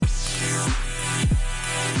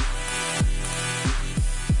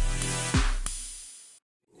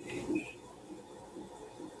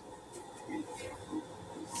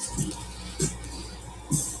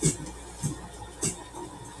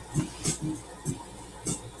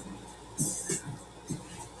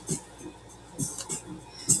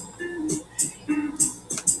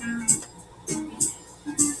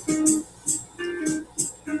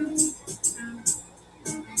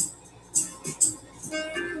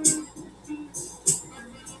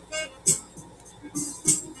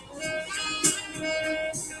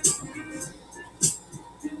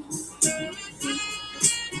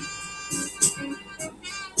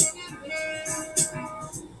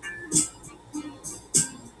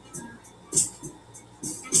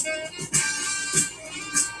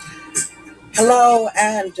Hello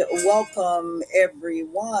and welcome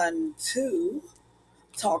everyone to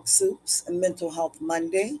Talk Soups Mental Health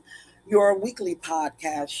Monday, your weekly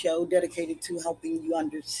podcast show dedicated to helping you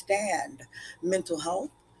understand mental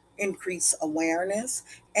health, increase awareness,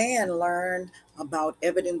 and learn about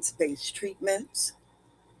evidence based treatments,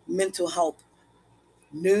 mental health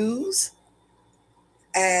news,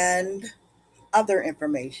 and other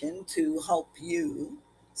information to help you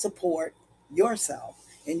support yourself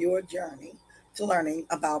in your journey to learning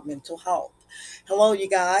about mental health. Hello, you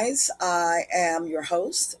guys. I am your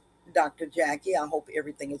host, Dr. Jackie. I hope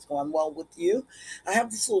everything is going well with you. I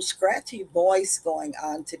have this little scratchy voice going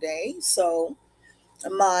on today, so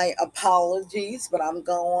my apologies, but I'm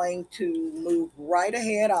going to move right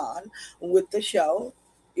ahead on with the show,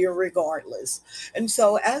 irregardless. And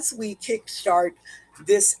so, as we kickstart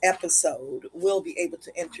this episode, we'll be able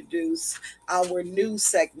to introduce our new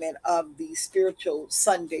segment of the Spiritual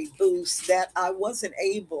Sunday Boost that I wasn't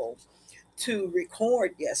able to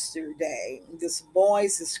record yesterday. This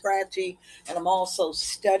voice is scratchy, and I'm also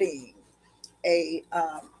studying a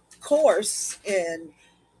course in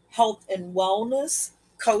health and wellness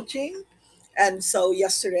coaching. And so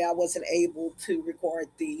yesterday I wasn't able to record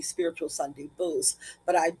the Spiritual Sunday Boost,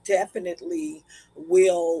 but I definitely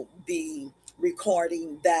will be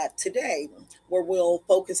recording that today, where we'll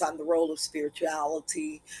focus on the role of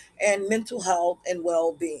spirituality and mental health and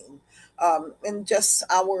well being, and just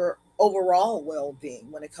our overall well being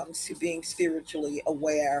when it comes to being spiritually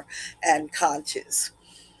aware and conscious.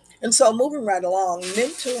 And so, moving right along,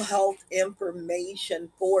 mental health information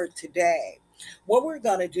for today. What we're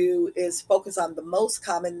going to do is focus on the most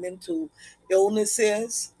common mental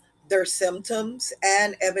illnesses, their symptoms,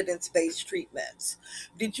 and evidence based treatments.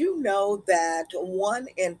 Did you know that 1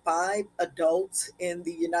 in 5 adults in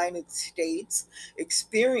the United States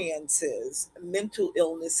experiences mental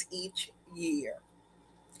illness each year?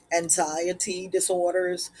 Anxiety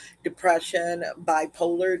disorders, depression,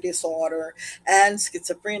 bipolar disorder, and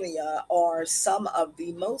schizophrenia are some of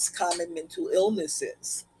the most common mental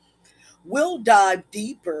illnesses. We'll dive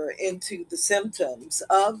deeper into the symptoms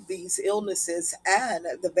of these illnesses and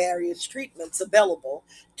the various treatments available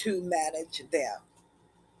to manage them.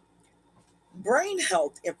 Brain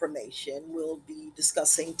health information we'll be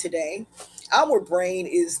discussing today. Our brain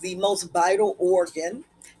is the most vital organ,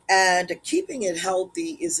 and keeping it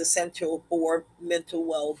healthy is essential for mental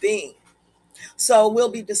well being. So,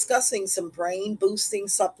 we'll be discussing some brain boosting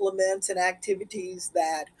supplements and activities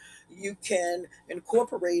that you can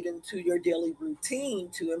incorporate into your daily routine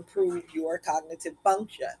to improve your cognitive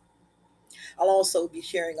function. I'll also be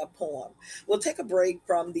sharing a poem. We'll take a break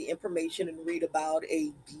from the information and read about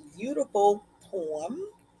a beautiful poem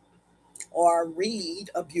or read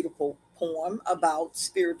a beautiful poem about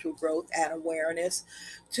spiritual growth and awareness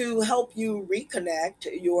to help you reconnect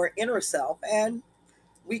your inner self and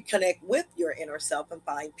reconnect with your inner self and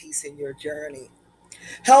find peace in your journey.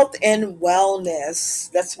 Health and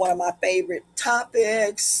wellness, that's one of my favorite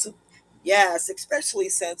topics. Yes, especially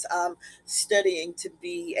since I'm studying to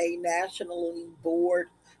be a nationally board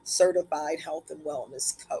certified health and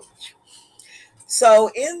wellness coach.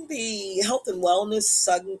 So, in the health and wellness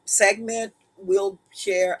segment, we'll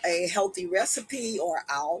share a healthy recipe, or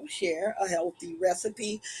I'll share a healthy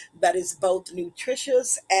recipe that is both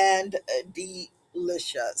nutritious and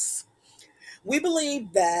delicious. We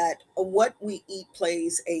believe that what we eat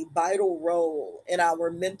plays a vital role in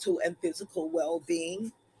our mental and physical well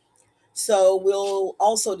being. So, we'll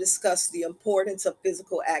also discuss the importance of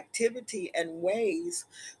physical activity and ways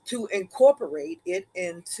to incorporate it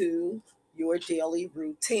into your daily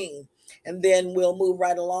routine. And then we'll move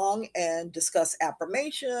right along and discuss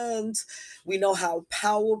affirmations. We know how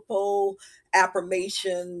powerful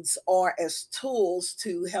affirmations are as tools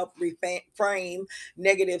to help reframe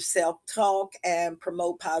negative self talk and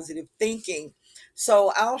promote positive thinking.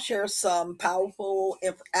 So, I'll share some powerful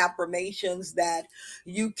affirmations that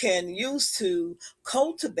you can use to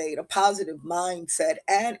cultivate a positive mindset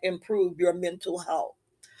and improve your mental health.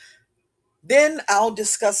 Then I'll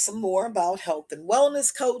discuss some more about health and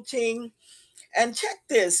wellness coaching. And check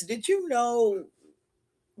this, do you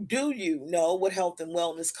know what health and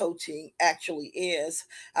wellness coaching actually is?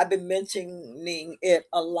 I've been mentioning it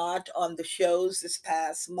a lot on the shows this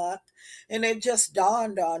past month, and it just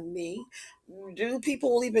dawned on me. Do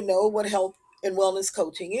people even know what health and wellness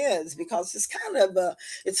coaching is? Because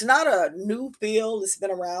it's not a new field. It's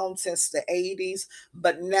been around since the 80s,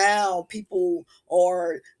 but now people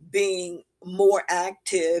are being more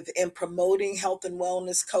active in promoting health and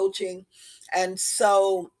wellness coaching. And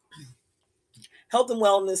so health and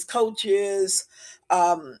wellness coaches,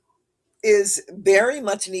 um, is very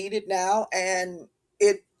much needed now, and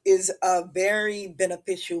it is a very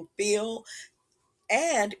beneficial field,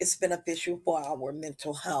 and it's beneficial for our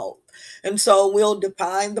mental health. And so we'll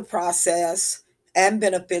define the process and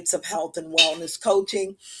benefits of health and wellness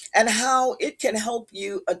coaching and how it can help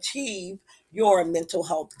you achieve your mental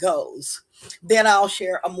health goals. Then I'll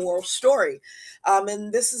share a moral story.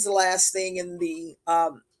 And this is the last thing in the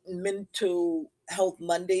Mental Health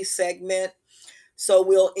Monday segment. So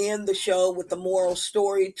we'll end the show with a moral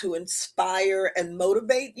story to inspire and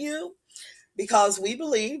motivate you, because we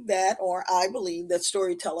believe that, or I believe that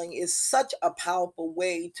storytelling is such a powerful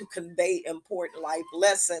way to convey important life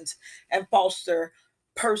lessons and foster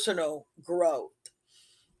personal growth.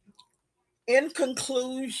 In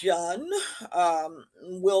conclusion,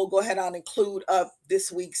 we'll go ahead and include up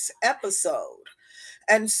this week's episode.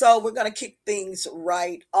 And so we're going to kick things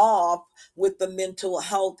right off with the mental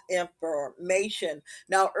health information.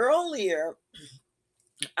 Now, earlier,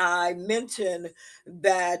 I mentioned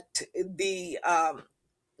that the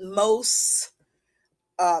most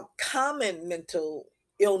common mental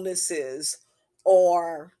illnesses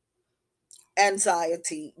are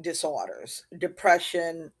anxiety disorders,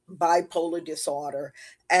 depression, bipolar disorder,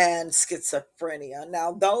 and schizophrenia.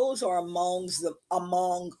 Now, those are among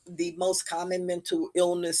the most common mental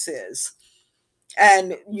illnesses.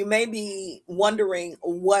 And you may be wondering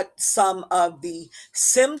what some of the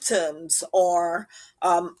symptoms are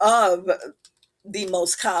of the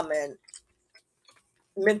most common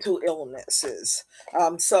mental illnesses.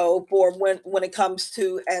 So for when it comes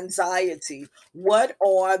to anxiety, what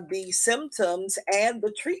are the symptoms and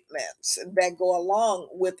the treatments that go along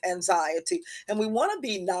with anxiety? And we want to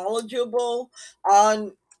be knowledgeable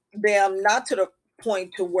on them, not to the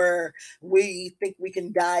point to where we think we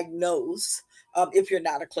can diagnose, if you're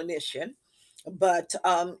not a clinician, but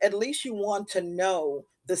at least you want to know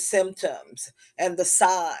the symptoms and the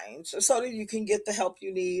signs so that you can get the help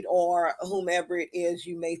you need, or whomever it is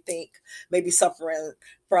you may think may be suffering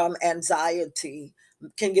from anxiety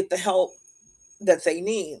can get the help that they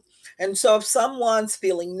need. And so if someone's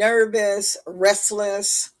feeling nervous,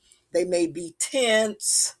 restless, they may be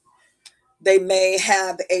tense, they may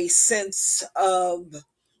have a sense of,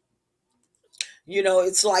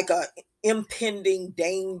 it's like a impending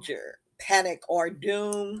danger, panic, or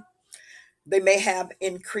doom. They may have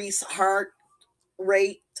increased heart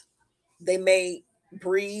rate. They may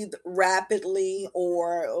breathe rapidly,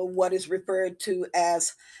 or what is referred to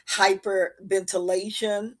as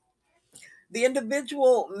hyperventilation. The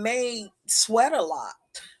individual may sweat a lot.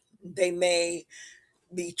 They may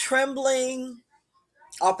be trembling.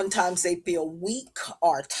 Oftentimes they feel weak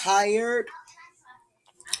or tired,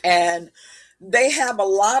 and they have a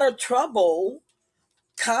lot of trouble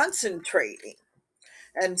concentrating.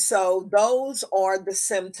 And so those are the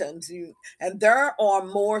symptoms. And there are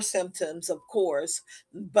more symptoms, of course,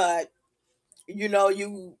 but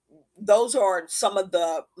you those are some of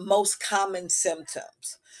the most common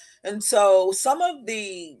symptoms. And so some of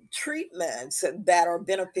the treatments that are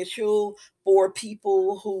beneficial for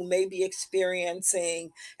people who may be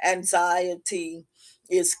experiencing anxiety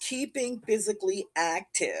is keeping physically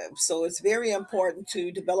active. So it's very important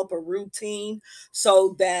to develop a routine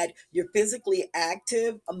so that you're physically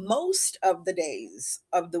active most of the days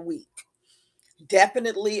of the week.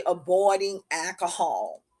 Definitely avoiding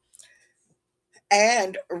alcohol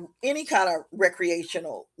and any kind of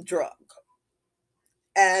recreational drug.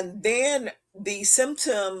 And then the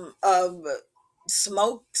symptom of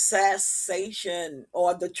smoke cessation,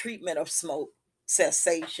 or the treatment of smoke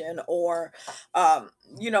cessation, or um,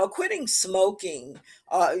 quitting smoking.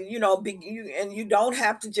 And you don't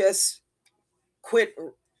have to just quit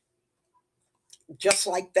just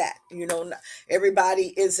like that.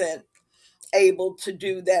 Everybody isn't able to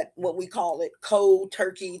do that, what we call it cold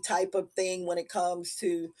turkey type of thing when it comes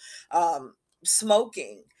to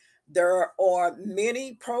smoking. There are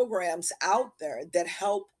many programs out there that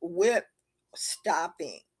help with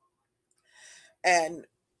stopping, and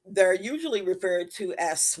they're usually referred to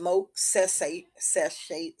as smoke cessation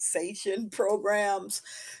programs.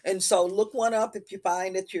 And so look one up if you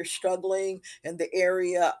find that you're struggling in the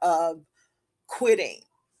area of quitting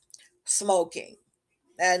smoking.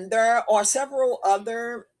 And there are several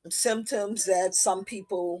other symptoms that some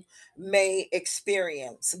people may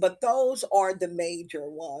experience, but those are the major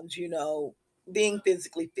ones, being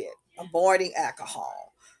physically fit, avoiding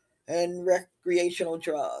alcohol and recreational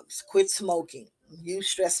drugs, quit smoking, use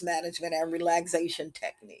stress management and relaxation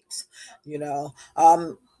techniques, you know,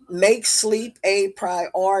 um, make sleep a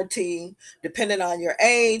priority depending on your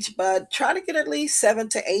age, but try to get at least 7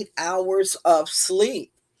 to 8 hours of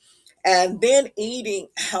sleep. And then eating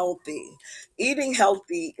healthy. Eating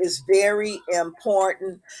healthy is very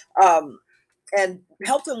important. Um, and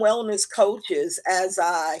health and wellness coaches, as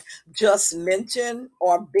I just mentioned,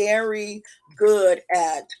 are very good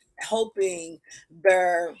at helping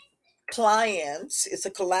their clients. It's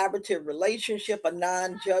a collaborative relationship, a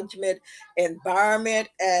non-judgment environment,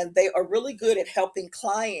 and they are really good at helping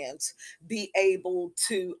clients be able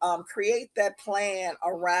to create that plan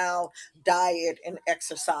around diet and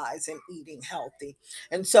exercise and eating healthy.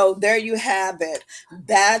 And so there you have it.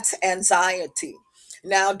 That's anxiety.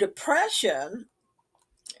 Now, depression,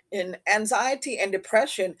 and anxiety and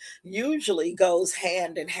depression usually goes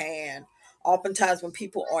hand in hand. Oftentimes when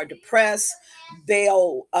people are depressed,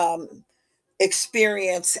 they'll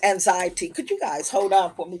experience anxiety. Could you guys hold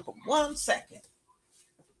on for me for 1 second?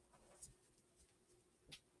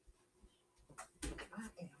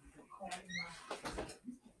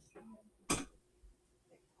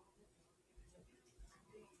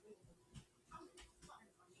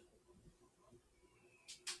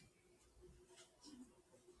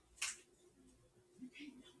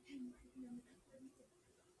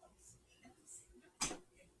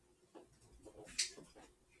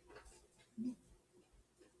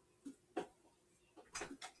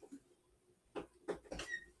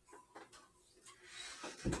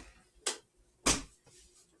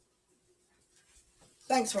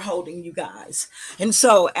 Thanks for holding, you guys. And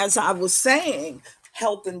so, as I was saying,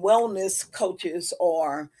 health and wellness coaches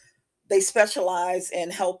are, they specialize in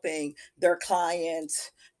helping their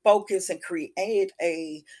clients focus and create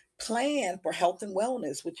a plan for health and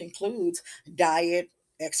wellness, which includes diet,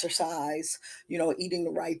 exercise, eating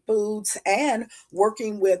the right foods, and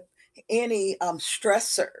working with any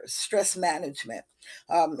stressors, stress management.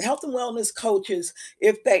 Health and wellness coaches,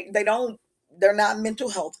 if they don't, they're not mental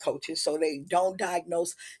health coaches, so they don't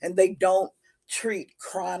diagnose and they don't treat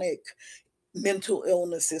chronic mental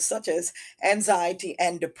illnesses such as anxiety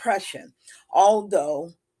and depression.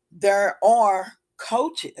 Although there are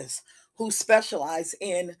coaches who specialize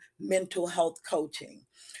in mental health coaching,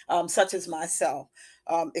 such as myself,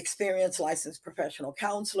 experienced licensed professional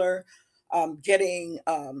counselor, getting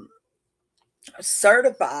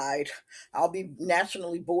certified. I'll be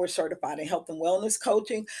nationally board certified in health and wellness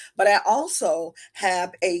coaching, but I also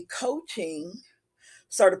have a coaching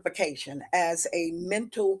certification as a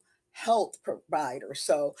mental health provider.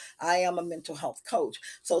 So I am a mental health coach.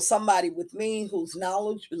 So somebody with me who's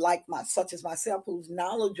knowledge, like my, such as myself, who's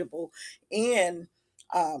knowledgeable in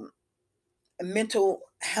um, mental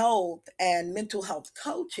health and mental health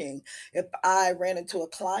coaching. If I ran into a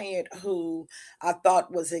client who I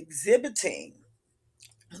thought was exhibiting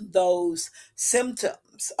those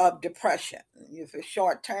symptoms of depression. If it's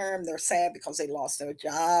short term, they're sad because they lost their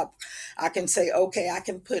job. I can say, okay, I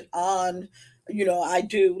can put on, I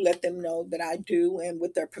do let them know that I do, and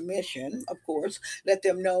with their permission, of course, let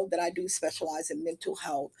them know that I do specialize in mental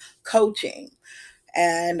health coaching.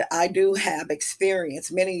 And I do have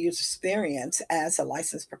experience, many years experience as a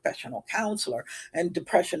licensed professional counselor, and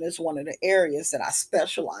depression is one of the areas that I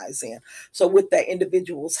specialize in. So with that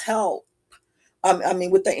individual's help,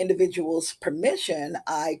 with the individual's permission,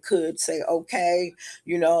 I could say, okay,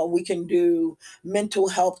 we can do mental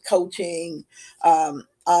health coaching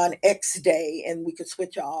on X day, and we could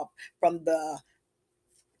switch off from the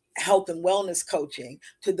health and wellness coaching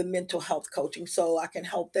to the mental health coaching, so I can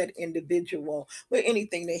help that individual with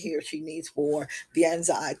anything that he or she needs for the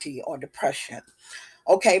anxiety or depression.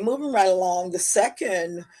 Okay, moving right along, the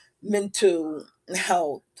second mental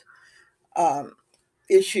health um,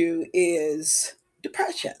 issue is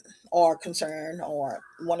depression or concern, or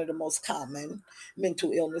one of the most common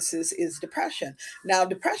mental illnesses is depression. Now,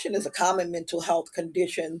 depression is a common mental health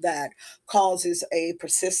condition that causes a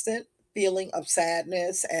persistent feeling of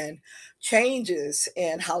sadness and changes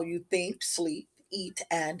in how you think, sleep, eat,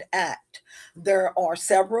 and act. There are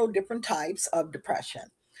several different types of depression.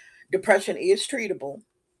 Depression is treatable,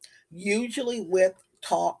 usually with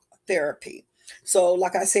talk therapy. So,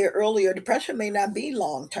 like I said earlier, depression may not be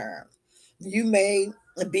long term. You may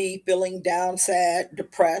be feeling down, sad,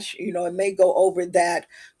 depressed. It may go over that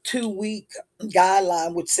 2 week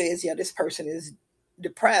guideline, which says, yeah, this person is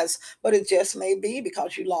depressed, but it just may be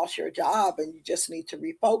because you lost your job and you just need to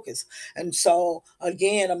refocus. And so,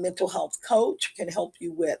 again, a mental health coach can help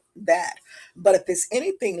you with that. But if it's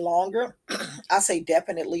anything longer, I say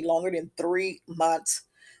definitely longer than 3 months,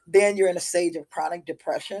 then you're in a stage of chronic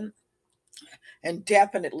depression. And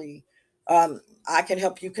definitely, I can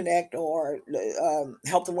help you connect, or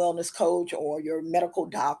health and wellness coach or your medical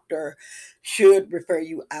doctor should refer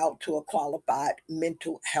you out to a qualified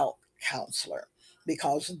mental health counselor,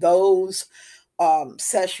 because those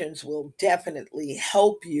sessions will definitely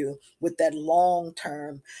help you with that long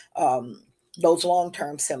term, um, those long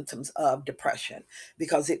term symptoms of depression,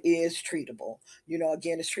 because it is treatable.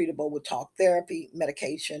 Again, it's treatable with talk therapy,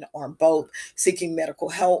 medication, or both. Seeking medical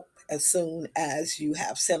help as soon as you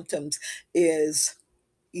have symptoms is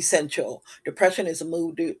essential. Depression is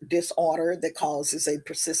a disorder that causes a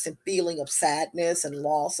persistent feeling of sadness and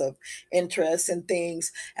loss of interest in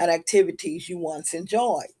things and activities you once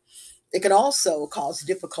enjoyed. It can also cause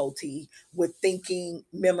difficulty with thinking,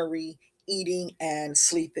 memory, eating, and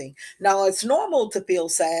sleeping. Now, it's normal to feel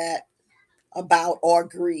sad about or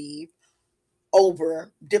grieve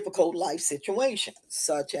over difficult life situations,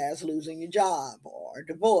 such as losing your job or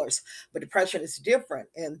divorce. But depression is different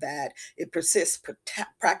in that it persists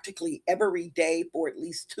practically every day for at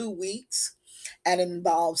least 2 weeks and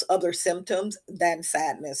involves other symptoms than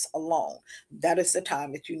sadness alone. That is the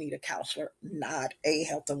time that you need a counselor, not a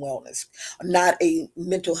health and wellness, not a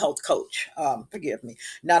mental health coach. Forgive me,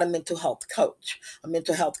 not a mental health coach. A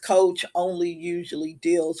mental health coach only usually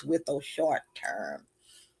deals with those short term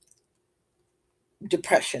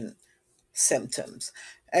depression symptoms.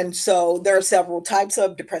 And so there are several types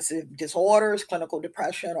of depressive disorders. Clinical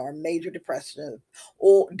depression or major depressive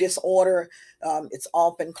or disorder. It's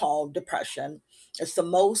often called depression. It's the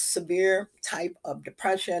most severe type of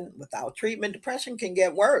depression. Without treatment, depression can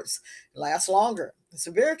get worse, last longer. In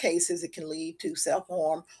severe cases, it can lead to self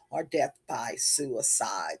harm or death by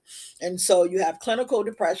suicide. And so you have clinical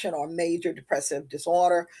depression or major depressive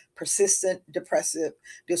disorder, persistent depressive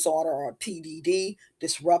disorder or PDD,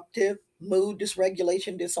 disruptive mood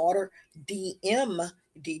dysregulation disorder,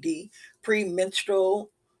 DMDD,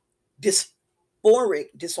 premenstrual dysphoric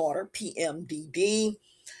disorder, PMDD,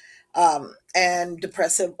 and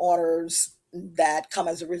depressive orders that come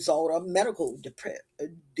as a result of medical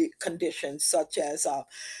conditions, such as,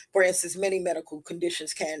 for instance, many medical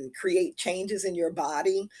conditions can create changes in your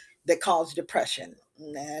body that cause depression.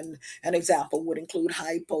 And an example would include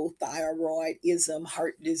hypothyroidism,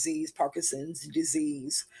 heart disease, Parkinson's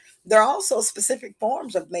disease. There are also specific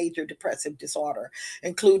forms of major depressive disorder,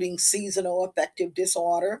 including seasonal affective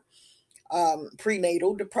disorder,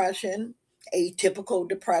 prenatal depression, atypical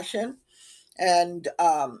depression, and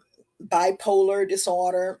bipolar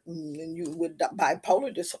disorder. And you with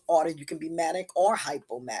bipolar disorder, you can be manic or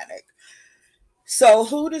hypomanic. So,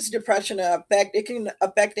 who does depression affect? It can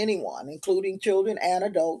affect anyone, including children and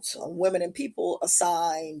adults, women and people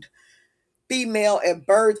assigned female at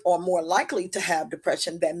birth are more likely to have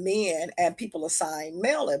depression than men, and people assigned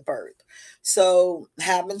male at birth. So,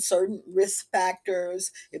 having certain risk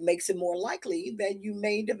factors, it makes it more likely that you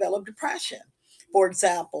may develop depression. For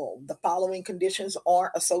example, the following conditions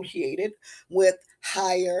are associated with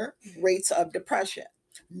higher rates of depression: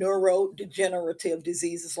 neurodegenerative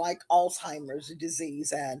diseases like Alzheimer's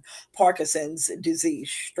disease and Parkinson's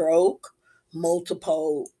disease, stroke,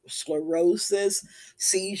 multiple sclerosis,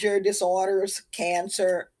 seizure disorders,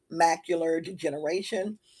 cancer, macular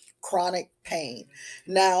degeneration, chronic pain.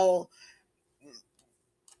 Now,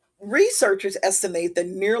 researchers estimate that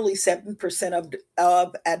nearly 7%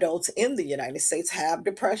 of adults in the United States have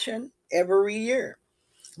depression every year.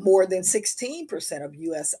 More than 16% of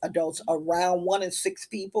US adults, around 1 in 6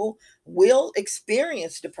 people, will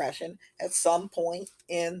experience depression at some point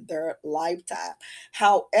in their lifetime.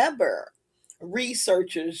 However,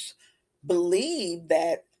 researchers believe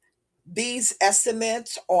that these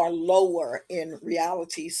estimates are lower in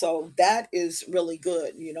reality. So that is really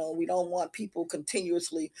good. We don't want people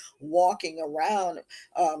continuously walking around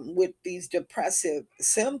with these depressive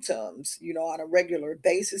symptoms, on a regular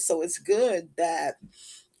basis. So it's good that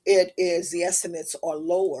the estimates are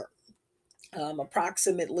lower.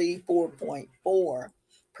 Approximately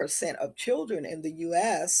 4.4% of children in the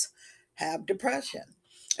US have depression.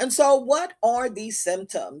 And so, what are these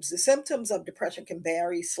symptoms? The symptoms of depression can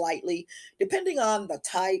vary slightly depending on the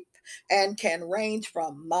type and can range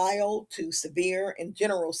from mild to severe.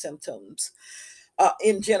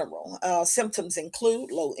 Symptoms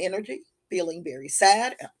include low energy, feeling very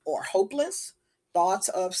sad or hopeless, thoughts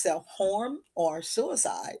of self harm or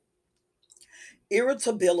suicide,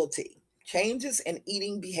 irritability, changes in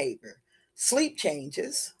eating behavior, sleep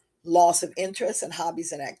changes, loss of interest in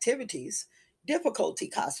hobbies and activities, difficulty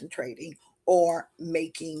concentrating or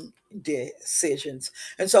making decisions.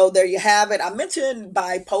 And so there you have it. I mentioned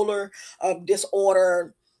bipolar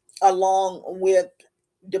disorder along with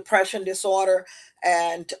depression disorder,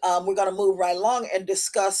 and we're going to move right along and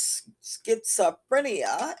discuss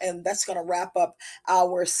schizophrenia, and that's going to wrap up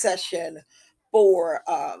our session for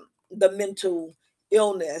the mental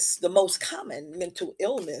illness, the most common mental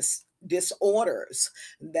illness disorders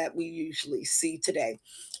that we usually see today.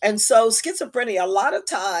 And so, schizophrenia, a lot of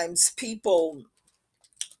times people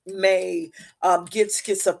may get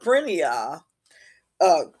schizophrenia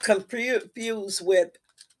confused with,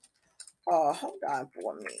 hold on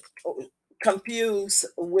for me, oh, confused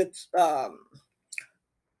with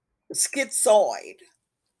schizoid.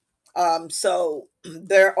 So,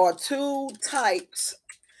 there are two types.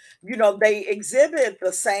 They exhibit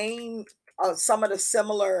the same, some of the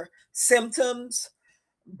similar symptoms,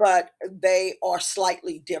 but they are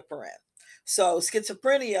slightly different. So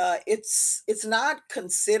schizophrenia, it's not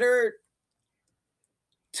considered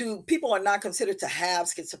to people are not considered to have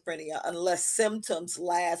schizophrenia unless symptoms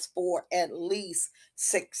last for at least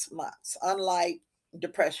 6 months, unlike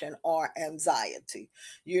depression or anxiety.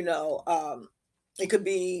 It could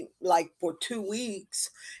be like for 2 weeks,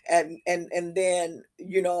 and then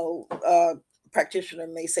practitioner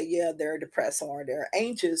may say, yeah, they're depressed or they're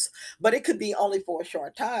anxious, but it could be only for a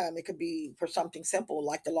short time. It could be for something simple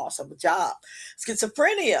like the loss of a job.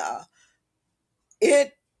 Schizophrenia,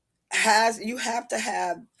 it has you have to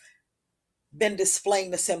have been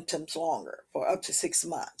displaying the symptoms longer for up to 6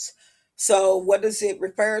 months. So, what does it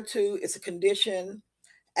refer to? It's a condition,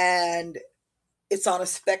 and it's on a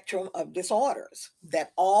spectrum of disorders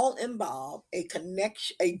that all involve a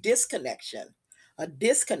disconnection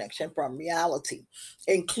from reality,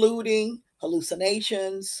 including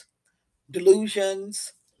hallucinations,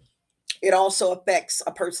 delusions. It also affects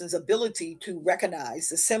a person's ability to recognize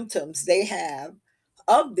the symptoms they have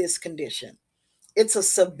of this condition. It's a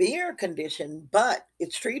severe condition, but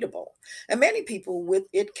it's treatable. And many people with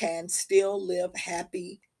it can still live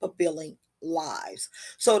happy, fulfilling lives.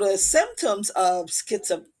 So the symptoms of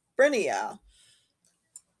schizophrenia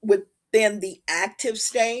within the active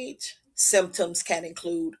stage, symptoms can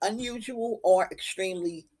include unusual or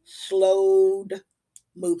extremely slowed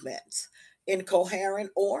movements,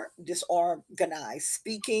 incoherent or disorganized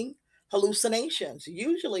speaking, hallucinations,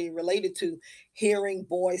 usually related to hearing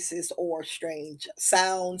voices or strange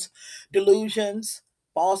sounds, delusions,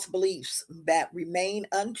 false beliefs that remain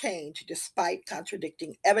unchanged despite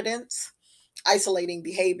contradicting evidence, isolating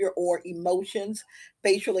behavior or emotions,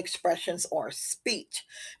 facial expressions, or speech.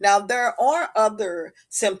 Now, there are other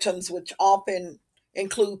symptoms which often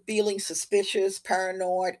include feeling suspicious,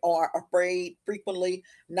 paranoid, or afraid, frequently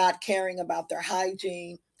not caring about their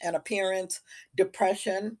hygiene and appearance,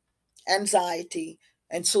 depression, anxiety,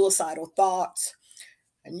 and suicidal thoughts,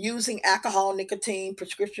 and using alcohol, nicotine,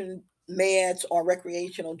 prescription meds, or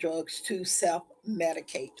recreational drugs to self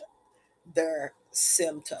medicate their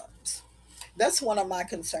symptoms. That's one of my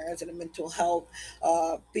concerns in the mental health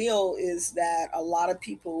field, is that a lot of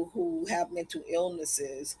people who have mental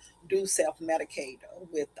illnesses do self-medicate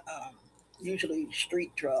with usually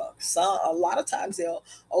street drugs. A lot of times they'll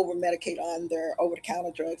over medicate on their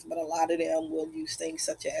over-the-counter drugs, but a lot of them will use things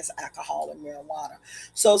such as alcohol and marijuana.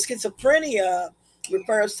 So schizophrenia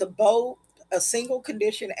refers to both a single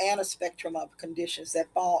condition and a spectrum of conditions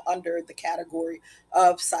that fall under the category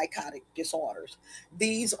of psychotic disorders.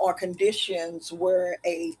 These are conditions where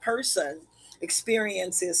a person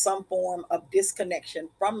experiences some form of disconnection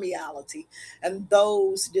from reality, and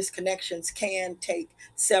those disconnections can take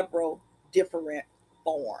several different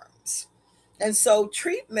forms. And so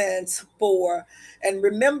treatments for, and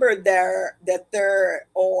remember that there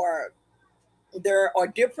are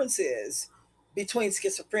differences between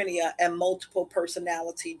schizophrenia and multiple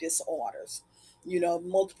personality disorders.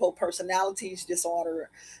 Multiple personalities disorder,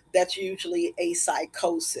 that's usually a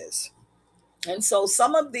psychosis. And so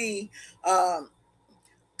some of the um,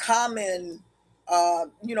 common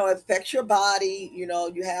affects your body.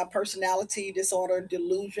 You have personality disorder,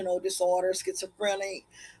 delusional disorder, schizophrenic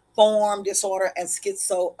form disorder, and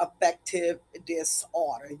schizoaffective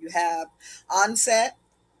disorder. You have onset,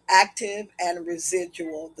 active, and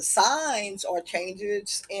residual. The signs are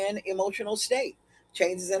changes in emotional state,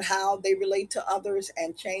 changes in how they relate to others,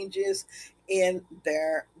 and changes in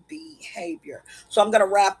their behavior. So I'm going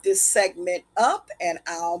to wrap this segment up, and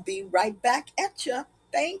I'll be right back at you.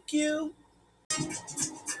 Thank you.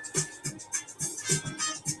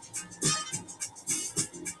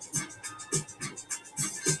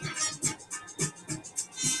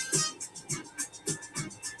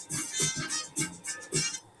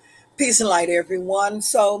 Peace and light, everyone.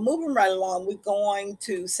 So, moving right along, we're going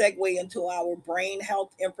to segue into our brain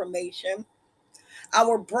health information.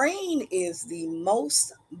 Our brain is the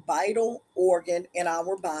most vital organ in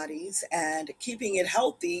our bodies, and keeping it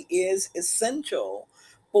healthy is essential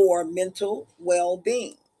for mental well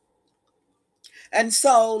being. And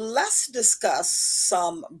so let's discuss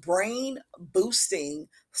some brain boosting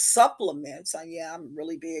supplements. Yeah, I'm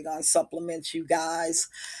really big on supplements, you guys.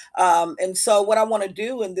 And so, what I want to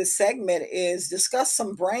do in this segment is discuss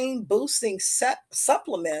some brain boosting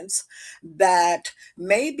supplements that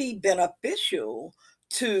may be beneficial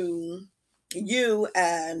to you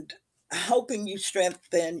and helping you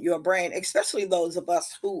strengthen your brain, especially those of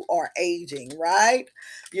us who are aging, right?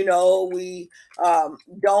 We don't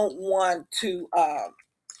want to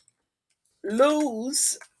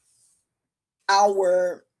lose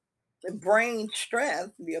our brain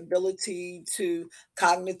strength, the ability to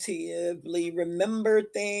cognitively remember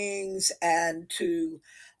things and to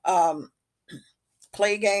um,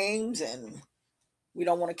 play games, and we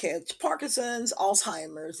don't want to catch Parkinson's,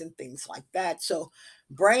 Alzheimer's, and things like that. So,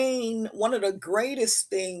 brain, one of the greatest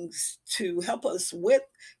things to help us with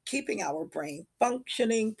keeping our brain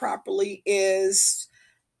functioning properly is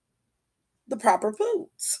the proper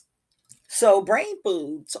foods. So, brain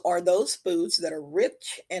foods are those foods that are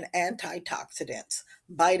rich in antioxidants,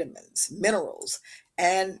 vitamins, minerals,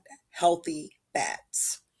 and healthy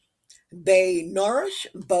fats. They nourish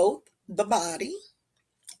both the body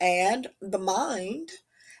and the mind,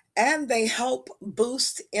 and they help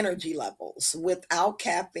boost energy levels without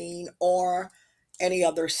caffeine or any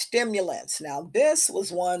other stimulants. Now, this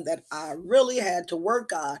was one that I really had to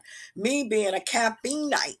work on, me being a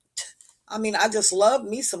caffeinite. I mean, I just love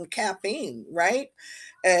me some caffeine, right?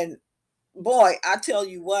 And boy, I tell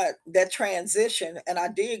you what, that transition, and I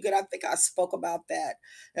did good. I think I spoke about that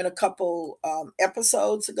in a couple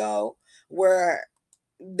episodes ago, where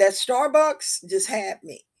that Starbucks just had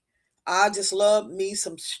me. I just love me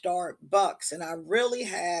some Starbucks, and I really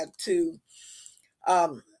had to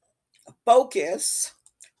um, focus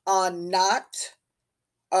on not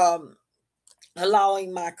um,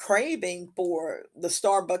 allowing my craving for the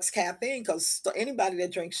Starbucks caffeine, because anybody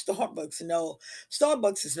that drinks Starbucks know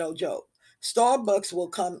Starbucks is no joke. Starbucks will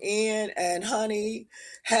come in and, honey,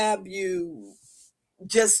 have you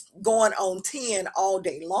just going on 10 all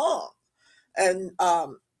day long. And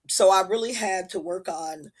so I really had to work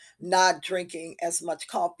on not drinking as much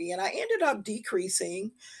coffee, and I ended up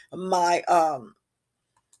decreasing my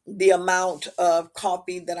the amount of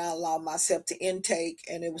coffee that I allow myself to intake,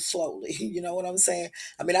 and it was slowly, you know what I'm saying?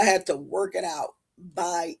 I mean, I had to work it out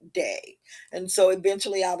by day. And so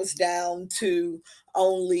eventually I was down to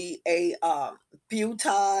only a few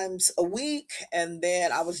times a week, and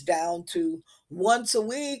then I was down to once a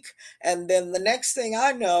week, and then the next thing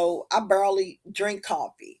I know, I barely drink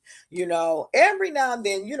coffee. Every now and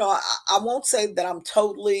then, I won't say that I'm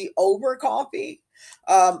totally over coffee,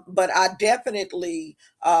 but I definitely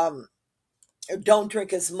um, don't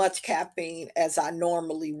drink as much caffeine as I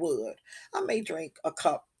normally would. I may drink a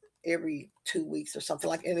cup every 2 weeks or something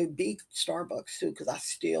like, and it'd be Starbucks too, because I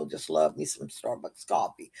still just love me some Starbucks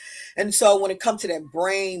coffee. And so when it comes to that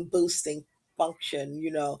brain boosting function,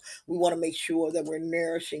 we want to make sure that we're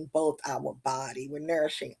nourishing both our body, we're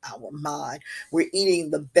nourishing our mind, we're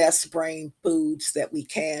eating the best brain foods that we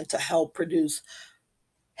can to help produce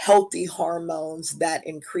healthy hormones that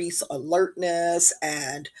increase alertness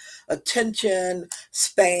and attention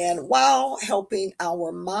span while helping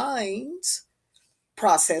our minds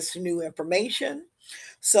process new information.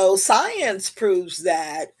 So, science proves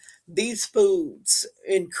that these foods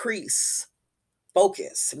increase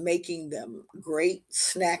focus, making them great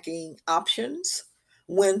snacking options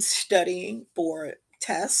when studying for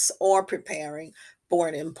tests or preparing for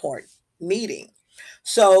an important meeting.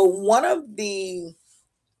 So, one of the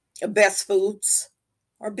best foods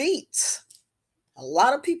are beets. A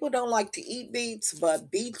lot of people don't like to eat beets,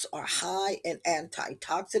 but beets are high in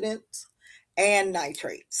antioxidants and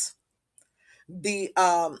nitrates. The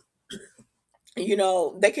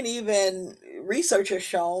they can even research has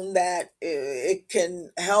shown that it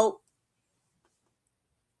can help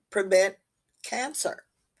prevent cancer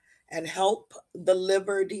and help the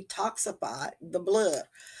liver detoxify the blood,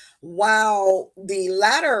 while the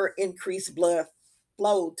latter increase blood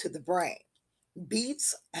flow to the brain.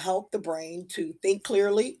 Beets help the brain to think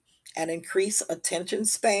clearly and increase attention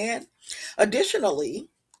span. Additionally,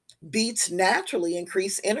 beets naturally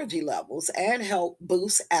increase energy levels and help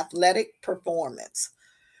boost athletic performance.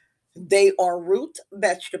 They are root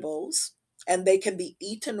vegetables, and they can be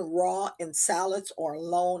eaten raw in salads or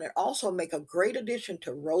alone, and also make a great addition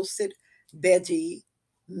to roasted veggie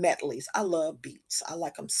medleys. I love beets. I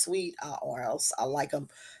like them sweet, or else I like them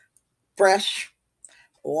fresh,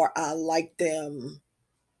 or I like them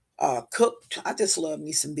cooked. I just love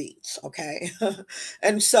me some beets, okay?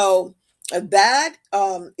 And so that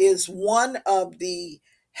is one of the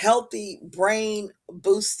healthy brain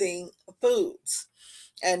boosting foods.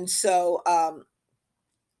 And so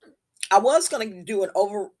I was going to do an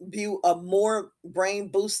overview of more brain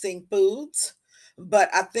boosting foods, but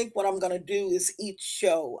I think what I'm going to do is each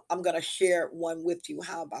show, I'm going to share one with you.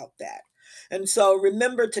 How about that? And so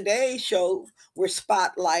remember today's show, we're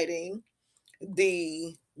spotlighting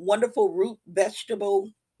the wonderful root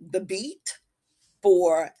vegetable, the beet,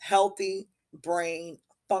 for healthy brain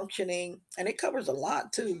functioning. And it covers a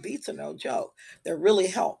lot too. Beets are no joke. They're really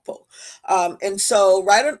helpful. And so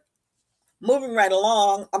moving right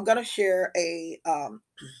along, I'm going to share I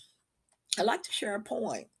like to share a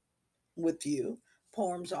poem with you.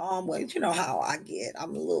 Poems are always, you know how I get.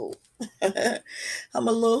 I'm a little, I'm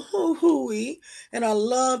a little hoo-hooey, and I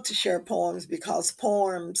love to share poems because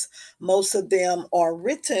poems, most of them are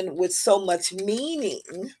written with so much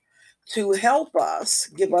meaning to help us,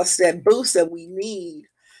 give us that boost that we need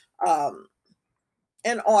um,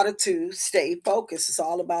 in order to stay focused. It's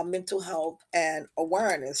all about mental health and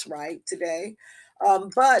awareness, right? Today,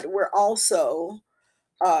 but we're also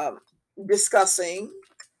um, discussing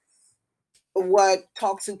what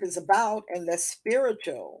Talk Soup is about and the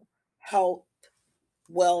spiritual health,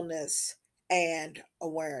 wellness, and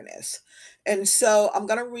awareness. And so I'm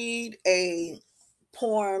going to read a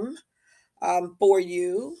poem for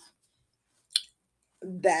you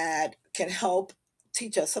that can help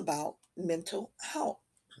teach us about mental health.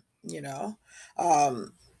 You know,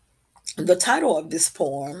 um, the title of this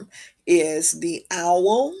poem is The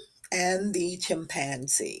Owl and the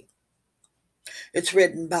Chimpanzee. It's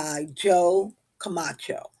written by Joe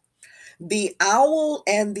Camacho. The owl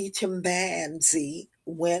and the chimpanzee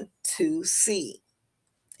went to sea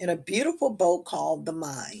in a beautiful boat called the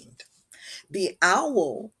Mind. The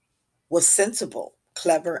owl was sensible,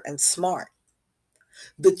 clever, and smart.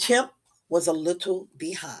 The chimp was a little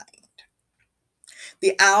behind.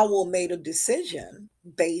 The owl made a decision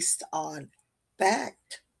based on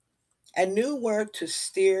fact and knew where to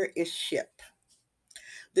steer its ship.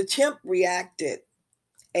 The chimp reacted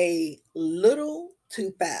a little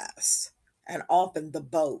too fast, and often the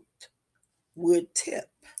boat would tip.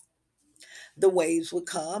 The waves would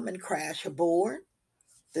come and crash aboard.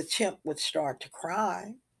 The chimp would start to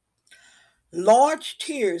cry. Large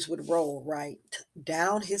tears would roll right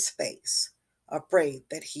down his face, afraid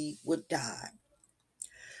that he would die.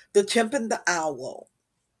 The chimp and the owl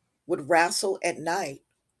would wrestle at night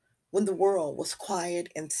when the world was quiet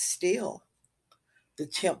and still. The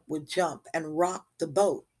chimp would jump and rock the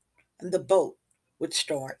boat, and the boat would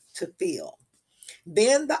start to fill.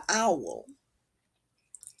 Then the owl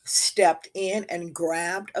stepped in and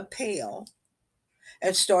grabbed a pail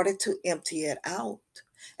and started to empty it out.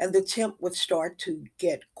 And the chimp would start to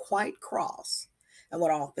get quite cross and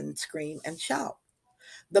would often scream and shout.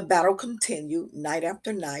 The battle continued night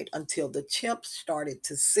after night until the chimp started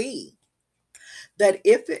to see that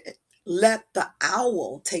if it let the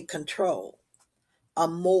owl take control, a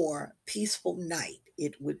more peaceful night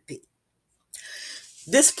it would be.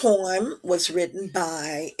 This poem was written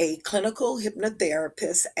by a clinical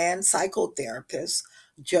hypnotherapist and psychotherapist,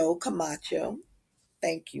 Joe Camacho.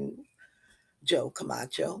 Thank you, Joe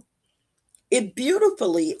Camacho. It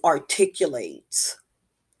beautifully articulates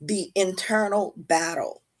the internal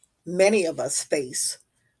battle many of us face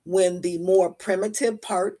when the more primitive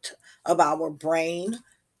part of our brain,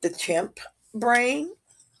 the chimp brain,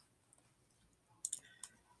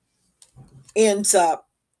 ends up,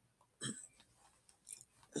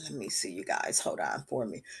 let me see, you guys, hold on for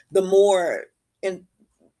me. The more in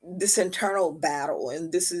this internal battle,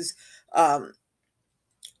 and this is um,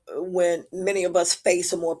 when many of us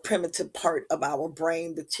face a more primitive part of our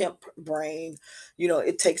brain, the chimp brain,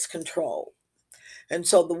 it takes control. And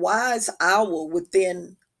so the wise owl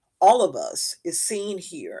within all of us is seen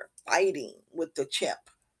here fighting with the chimp,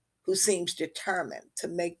 who seems determined to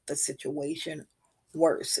make the situation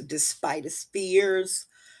worse despite his fears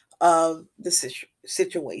of the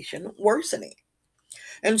situation worsening.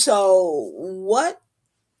 And so, what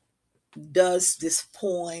does this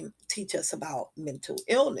poem teach us about mental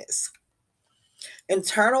illness?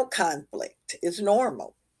 Internal conflict is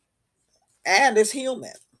normal and is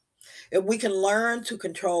human. If we can learn to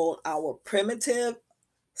control our primitive,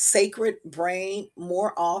 sacred brain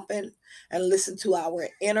more often and listen to our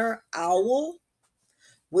inner owl,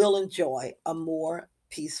 we'll enjoy a more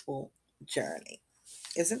peaceful journey.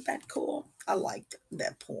 Isn't that cool? I liked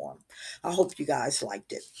that poem. I hope you guys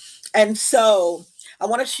liked it. And so I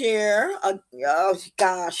want to share, oh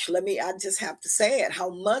gosh, I just have to say it, how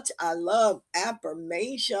much I love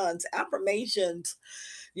affirmations. Affirmations,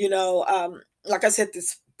 like I said,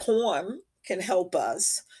 this poem can help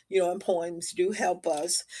us, and poems do help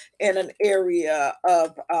us in an area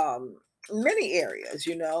of many areas.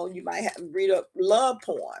 You might read a love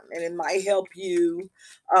poem, and it might help you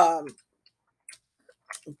um,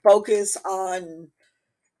 focus on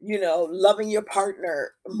loving your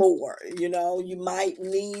partner more. You might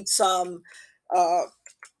need some uh,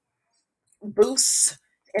 boosts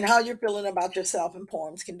in how you're feeling about yourself, and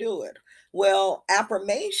poems can do it. Well,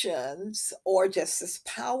 affirmations are just as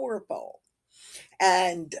powerful.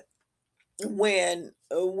 And when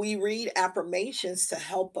we read affirmations to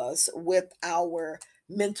help us with our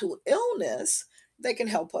mental illness, they can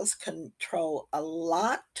help us control a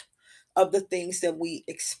lot of the things that we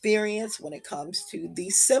experience when it comes to the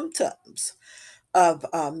symptoms of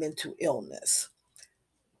mental illness.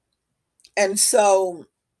 And so,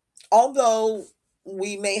 although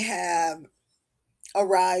we may have a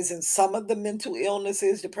rise in some of the mental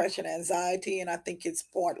illnesses, depression, anxiety, and I think it's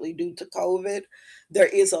partly due to COVID, there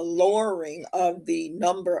is a lowering of the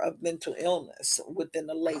number of mental illness within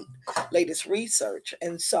the latest research.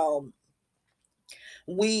 And so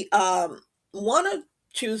we want to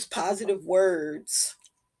choose positive words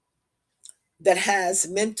that has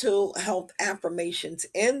mental health affirmations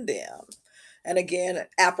in them. And again,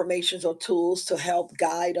 affirmations are tools to help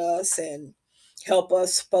guide us and help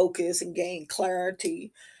us focus and gain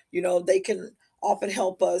clarity. They can often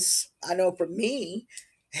help us, I know for me,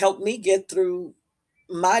 help me get through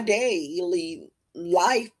my daily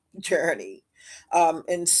life journey.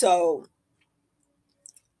 And so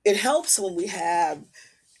it helps when we have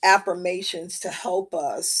affirmations to help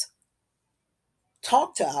us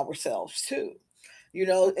talk to ourselves too.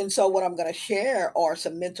 And so what I'm going to share are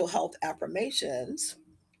some mental health affirmations,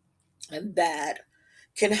 and that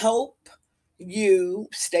can help you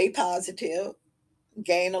stay positive,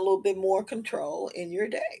 gain a little bit more control in your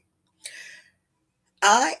day.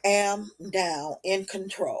 I am now in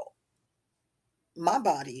control. My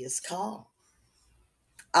body is calm.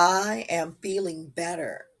 I am feeling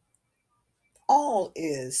better. All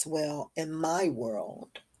is well in my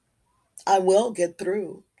world. I will get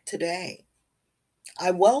through today.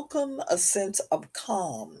 I welcome a sense of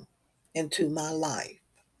calm into my life.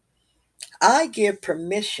 I give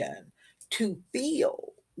permission to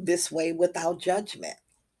feel this way without judgment.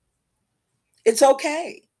 It's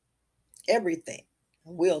okay. Everything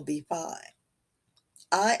will be fine.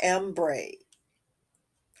 I am brave.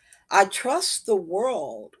 I trust the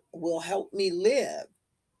world will help me live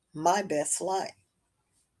my best life.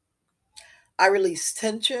 I release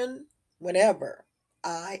tension whenever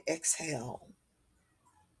I exhale.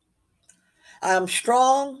 I am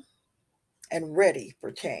strong and ready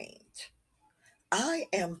for change. I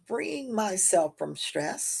am freeing myself from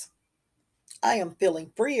stress. I am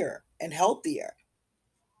feeling freer and healthier.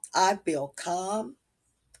 I feel calm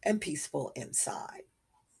and peaceful inside.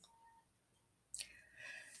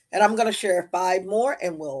 And I'm going to share five more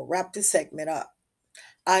and we'll wrap this segment up.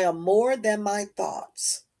 I am more than my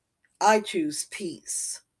thoughts. I choose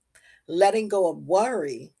peace. Letting go of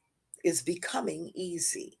worry is becoming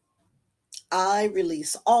easy. I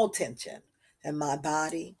release all tension in my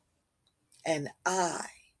body, and I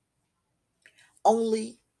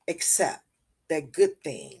only accept that good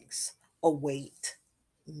things await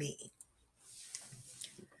me.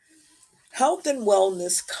 Health and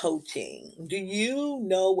wellness coaching. Do you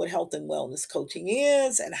know what health and wellness coaching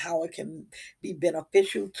is and how it can be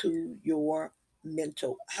beneficial to your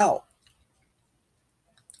mental health?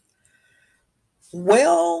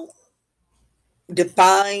 Well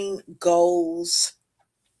defined goals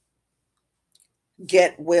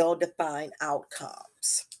get well defined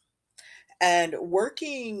outcomes. And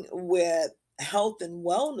working with health and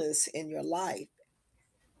wellness in your life,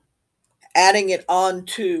 adding it on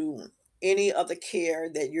to any other care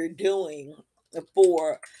that you're doing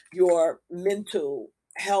for your mental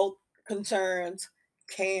health concerns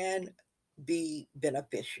can be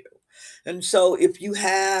beneficial. And so if you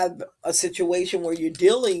have a situation where you're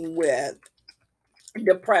dealing with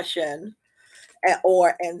depression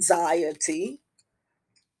or anxiety,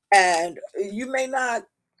 and you may not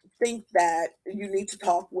think that you need to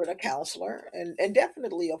talk with a counselor, and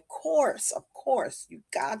definitely, of course you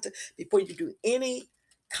got to, before you do any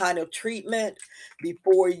kind of treatment,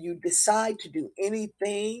 before you decide to do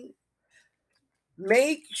anything,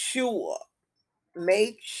 make sure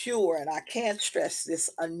make sure, and I can't stress this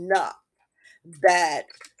enough, that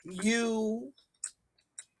you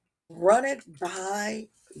run it by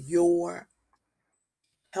your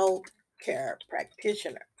health care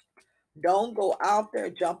practitioner. Don't go out there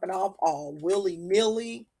jumping off all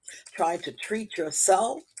willy-nilly, trying to treat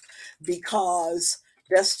yourself, because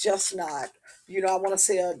that's just not, I want to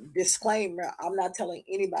say a disclaimer. I'm not telling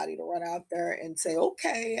anybody to run out there and say,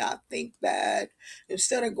 okay, I think that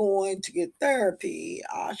instead of going to get therapy,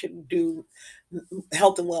 I should do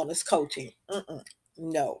health and wellness coaching. Mm-mm.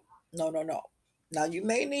 No, no, no, no. Now, you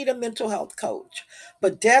may need a mental health coach,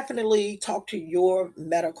 but definitely talk to your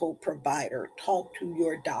medical provider, talk to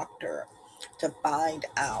your doctor to find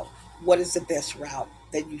out what is the best route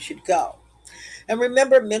that you should go. And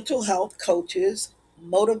remember, mental health coaches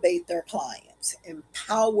motivate their clients,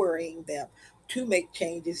 empowering them to make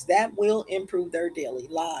changes that will improve their daily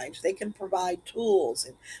lives. They can provide tools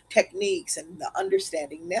and techniques and the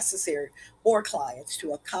understanding necessary for clients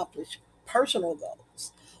to accomplish personal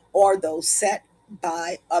goals or those set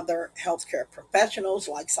by other healthcare professionals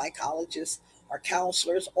like psychologists or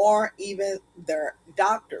counselors or even their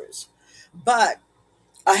doctors. But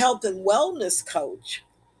a health and wellness coach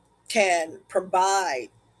can provide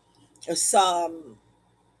some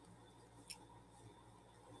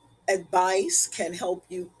advice, can help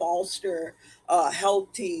you foster a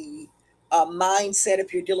healthy mindset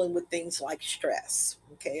if you're dealing with things like stress,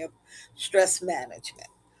 okay, stress management.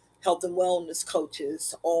 Health and wellness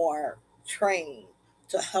coaches are trained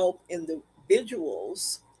to help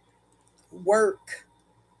individuals work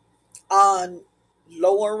on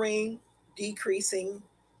lowering, decreasing,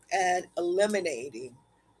 and eliminating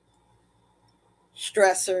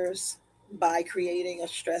stressors by creating a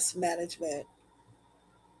stress management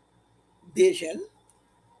vision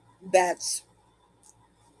that's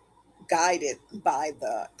guided by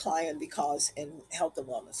the client, because in health and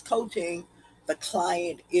wellness coaching, the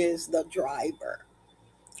client is the driver.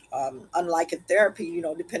 Unlike in therapy,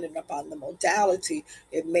 depending upon the modality,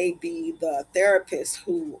 it may be the therapists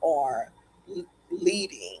who are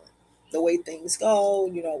leading the way things go,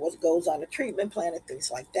 what goes on the treatment plan and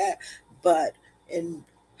things like that. But in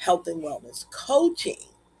health and wellness coaching,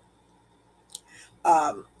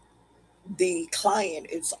 um, the client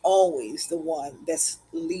is always the one that's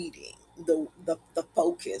leading the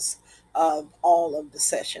focus of all of the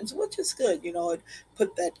sessions, which is good. It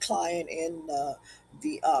put that client in the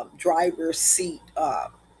driver's seat.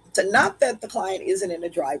 To not that the client isn't in the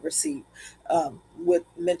driver's seat with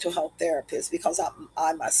mental health therapists, because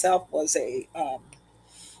I myself was a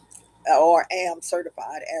or am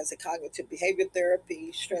certified as a cognitive behavior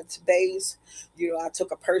therapy, strengths based. I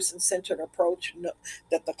took a person centered approach,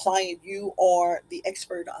 that the client, you are the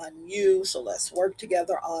expert on you. So let's work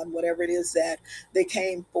together on whatever it is that they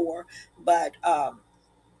came for. But there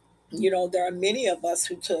are many of us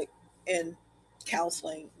who took in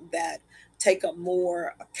counseling that take a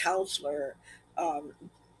more counselor um,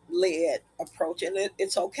 led approach, and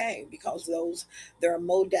it's okay, because those there are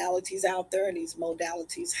modalities out there, and these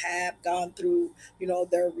modalities have gone through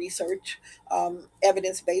their research,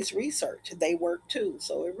 evidence-based research. They work too,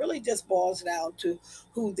 so it really just boils down to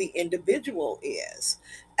who the individual is,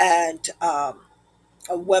 and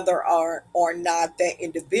whether or not that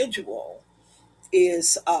individual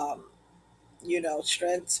is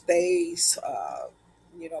strengths based,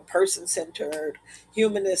 person centered,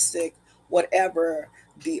 humanistic, whatever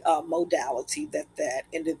the modality that that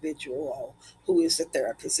individual who is the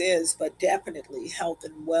therapist is. But definitely, health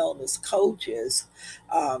and wellness coaches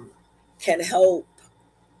um, can help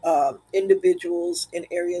individuals in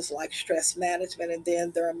areas like stress management, and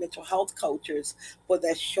then there are mental health coaches for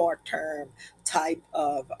that short term type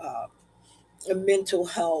of mental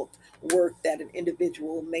health work that an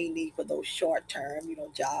individual may need for those short term,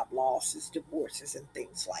 job losses, divorces, and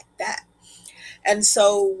things like that. And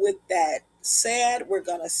so, with that said, we're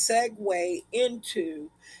going to segue into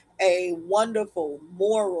a wonderful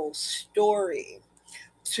moral story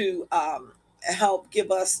to help give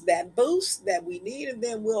us that boost that we need. And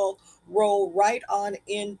then we'll roll right on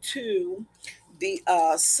into the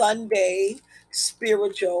Sunday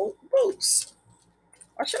spiritual boost.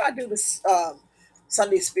 Or should I do this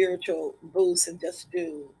Sunday spiritual boost and just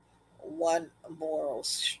do one moral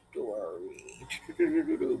story?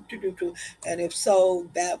 And if so,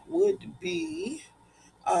 that would be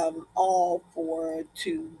all for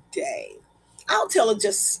today. I'll tell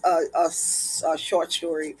just a short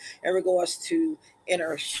story in regards to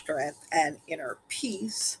inner strength and inner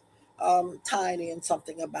peace, tying in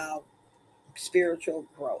something about spiritual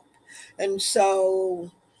growth. And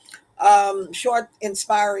so short,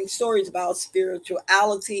 inspiring stories about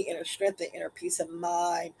spirituality, inner strength, and inner peace of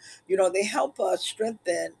mind. They help us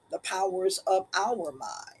strengthen the powers of our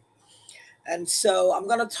mind. And so I'm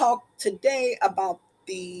going to talk today about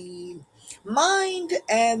the mind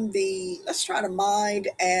and let's try to mind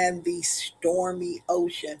and the stormy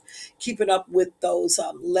ocean, keeping up with those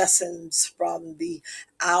lessons from the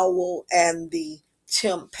owl and the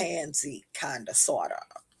chimpanzee, kind of, sort of.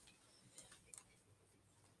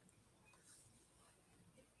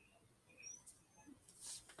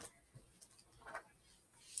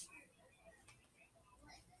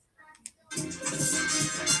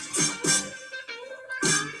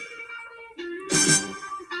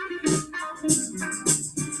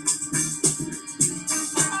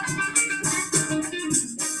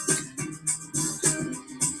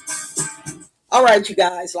 All right, you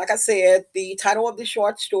guys, like I said, the title of the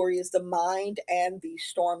short story is The Mind and the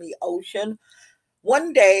Stormy Ocean.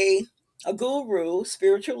 One day, a guru,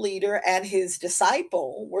 spiritual leader, and his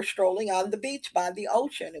disciple were strolling on the beach by the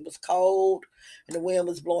ocean. It was cold, and the wind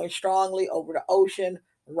was blowing strongly over the ocean,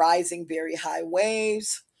 rising very high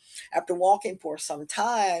waves. After walking for some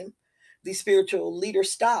time, the spiritual leader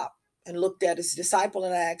stopped and looked at his disciple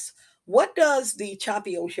and asked, "What does the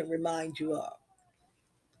choppy ocean remind you of?"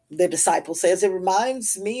 The disciple says, "It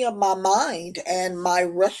reminds me of my mind and my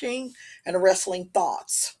rushing and wrestling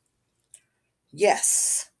thoughts."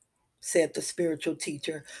 "Yes," said the spiritual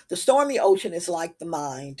teacher, "the stormy ocean is like the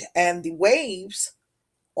mind, and the waves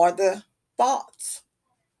are the thoughts.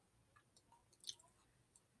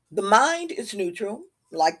 The mind is neutral,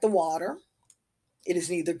 like the water. It is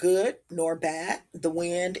neither good nor bad. The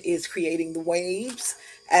wind is creating the waves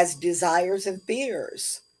as desires and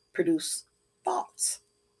fears produce thoughts.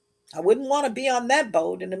 I wouldn't want to be on that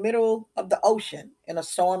boat in the middle of the ocean in a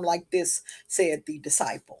storm like this," said the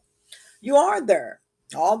disciple. "You are there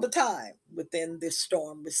all the time within this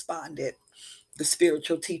storm," responded the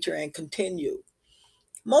spiritual teacher and continued.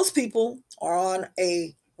 "Most people are on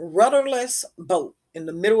a rudderless boat in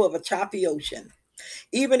the middle of a choppy ocean,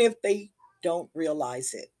 even if they don't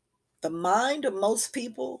realize it. The mind of most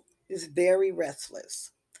people is very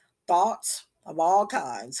restless. Thoughts of all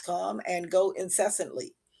kinds come and go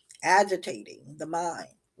incessantly, agitating the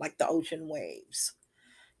mind like the ocean waves."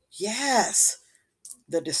 "Yes,"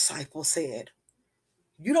 the disciple said.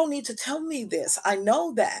 "You don't need to tell me this. I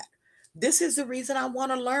know that. This is the reason I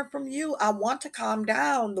want to learn from you. I want to calm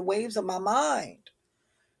down the waves of my mind,"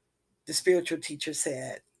 the spiritual teacher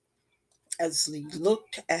said as he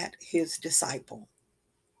looked at his disciple.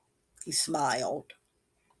 He smiled.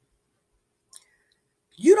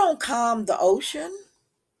 "You don't calm the ocean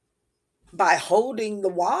by holding the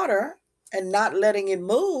water and not letting it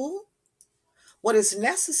move. What is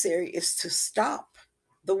necessary is to stop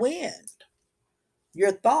the wind.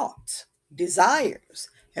 Your thoughts, desires,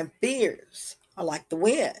 and fears are like the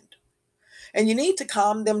wind, and you need to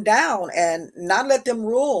calm them down and not let them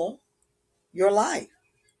rule your life.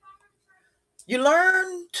 You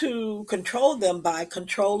learn to control them by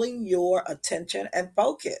controlling your attention and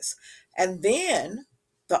focus, and then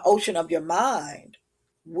the ocean of your mind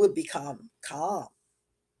would become calm."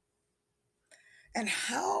 "And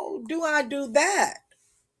how do I do that?"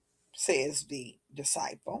 says the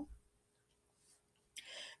disciple.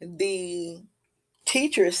 The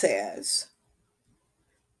teacher says,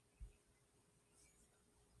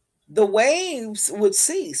 "The waves would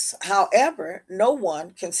cease. However, no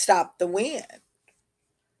one can stop the wind."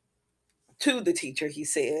 To the teacher, he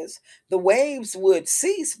says, "The waves would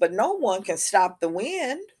cease, but no one can stop the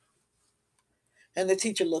wind." And the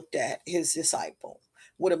teacher looked at his disciple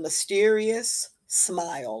with a mysterious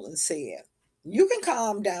smile and said, "You can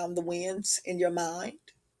calm down the winds in your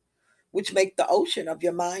mind, which make the ocean of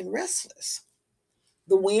your mind restless.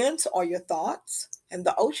 The winds are your thoughts, and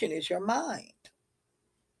the ocean is your mind."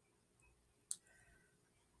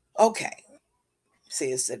 "Okay,"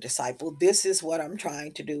 says the disciple, "this is what I'm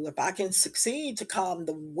trying to do. If I can succeed to calm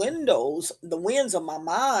the winds of my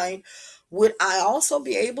mind, would I also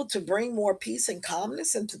be able to bring more peace and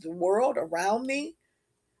calmness into the world around me?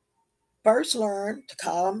 First, learn to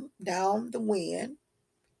calm down the wind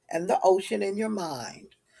and the ocean in your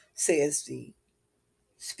mind," says the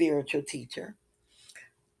spiritual teacher.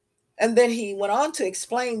 And then he went on to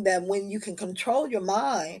explain that when you can control your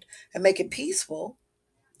mind and make it peaceful,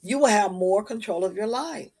 you will have more control of your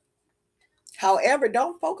life. However,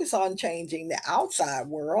 don't focus on changing the outside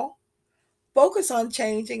world. Focus on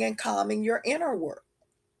changing and calming your inner world.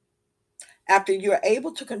 After you're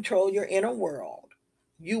able to control your inner world,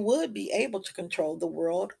 you would be able to control the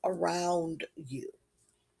world around you.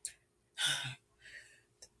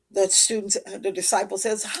 The disciple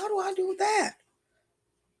says, "How do I do that?"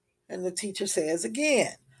 And the teacher says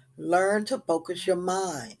again, "Learn to focus your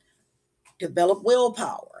mind, develop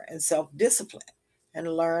willpower and self discipline,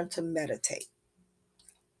 and learn to meditate."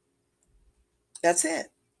 That's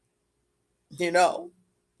it. You know,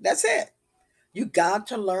 that's it. You got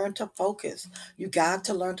to learn to focus. You got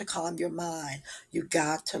to learn to calm your mind. You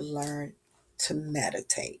got to learn to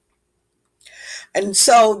meditate. And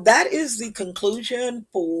so that is the conclusion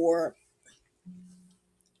for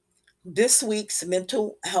this week's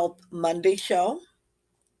Mental Health Monday show.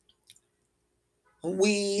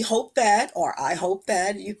 We hope that, or I hope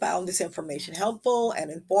that, you found this information helpful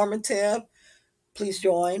and informative. Please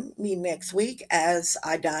join me next week as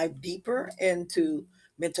I dive deeper into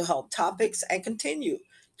mental health topics and continue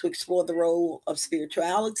to explore the role of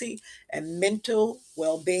spirituality and mental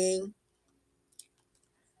well being.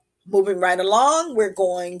 Moving right along, we're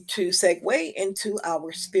going to segue into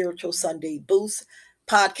our Spiritual Sunday Boost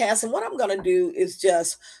podcast. And what I'm going to do is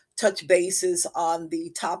just touch bases on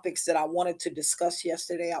the topics that I wanted to discuss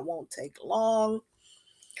yesterday. I won't take long.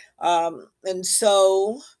 And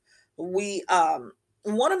so we want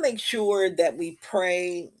to make sure that we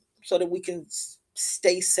pray so that we can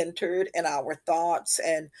stay centered in our thoughts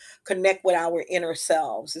and connect with our inner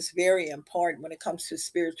selves. It's very important when it comes to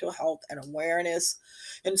spiritual health and awareness.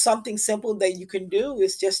 And something simple that you can do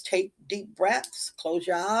is just take deep breaths, close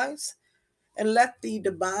your eyes, and let the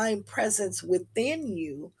divine presence within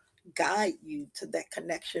you guide you to that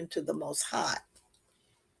connection to the Most High.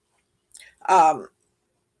 Um,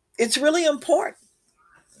 it's really important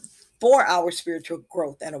for our spiritual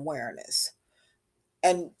growth and awareness.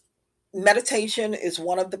 And meditation is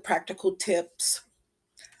one of the practical tips.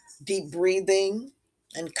 Deep breathing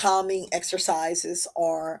and calming exercises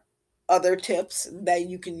are other tips that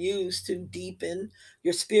you can use to deepen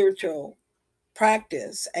your spiritual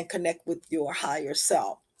practice and connect with your higher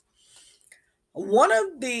self. One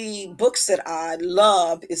of the books that I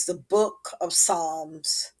love is the Book of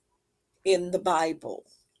Psalms in the Bible.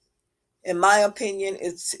 In my opinion,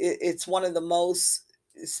 it's one of the most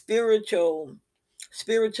spiritual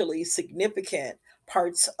spiritually significant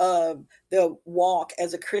parts of the walk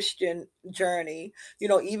as a Christian journey,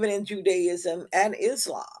 even in Judaism and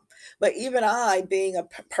Islam. But even I, being a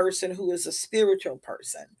person who is a spiritual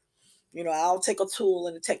person, I'll take a tool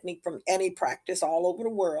and a technique from any practice all over the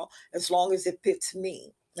world as long as it fits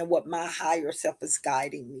me and what my higher self is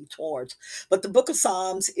guiding me towards. But the book of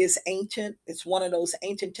Psalms is ancient. It's one of those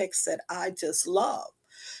ancient texts that I just love.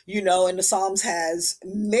 And the Psalms has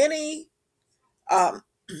many um,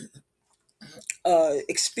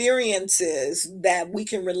 experiences that we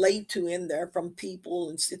can relate to in there from people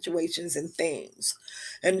and situations and things.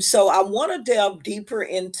 And so I want to delve deeper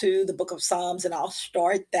into the book of Psalms, and I'll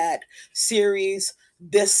start that series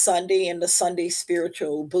this Sunday in the Sunday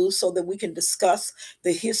Spiritual Boost so that we can discuss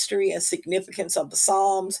the history and significance of the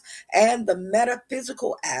Psalms and the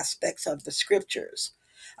metaphysical aspects of the scriptures.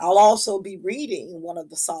 I'll also be reading one of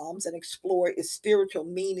the Psalms and explore its spiritual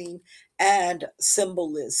meaning and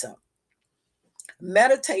symbolism.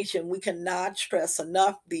 Meditation, we cannot stress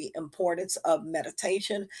enough the importance of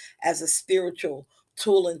meditation as a spiritual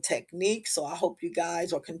tool and technique. So I hope you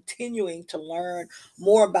guys are continuing to learn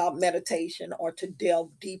more about meditation or to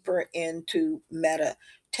delve deeper into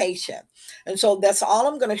meditation. And so that's all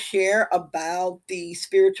I'm going to share about the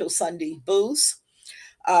Spiritual Sunday Boost.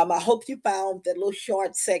 I hope you found that little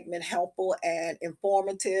short segment helpful and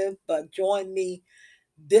informative, but join me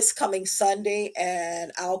this coming Sunday,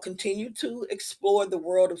 and I'll continue to explore the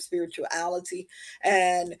world of spirituality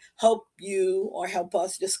and help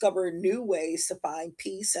us discover new ways to find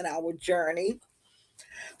peace in our journey.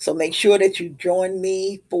 So make sure that you join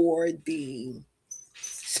me for the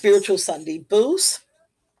Spiritual Sunday Boost.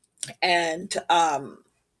 And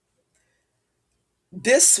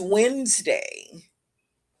this Wednesday,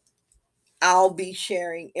 I'll be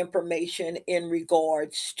sharing information in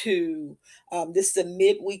regards to this is the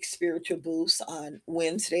midweek spiritual boost on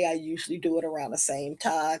Wednesday. I usually do it around the same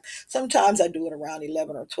time. Sometimes I do it around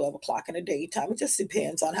 11 or 12 o'clock in the daytime. It just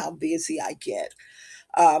depends on how busy I get.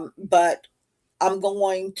 But I'm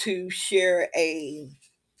going to share a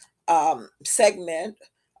segment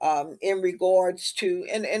in regards to,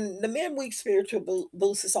 and the midweek spiritual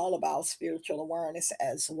boost is all about spiritual awareness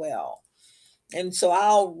as well. And so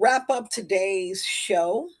I'll wrap up today's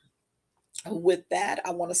show. With that,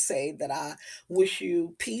 I want to say that I wish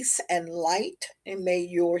you peace and light, and may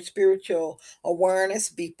your spiritual awareness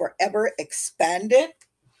be forever expanded,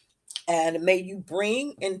 and may you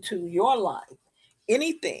bring into your life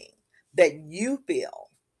anything that you feel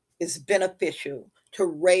is beneficial to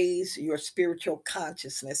raise your spiritual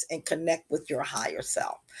consciousness and connect with your higher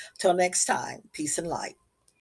self. Till next time, peace and light.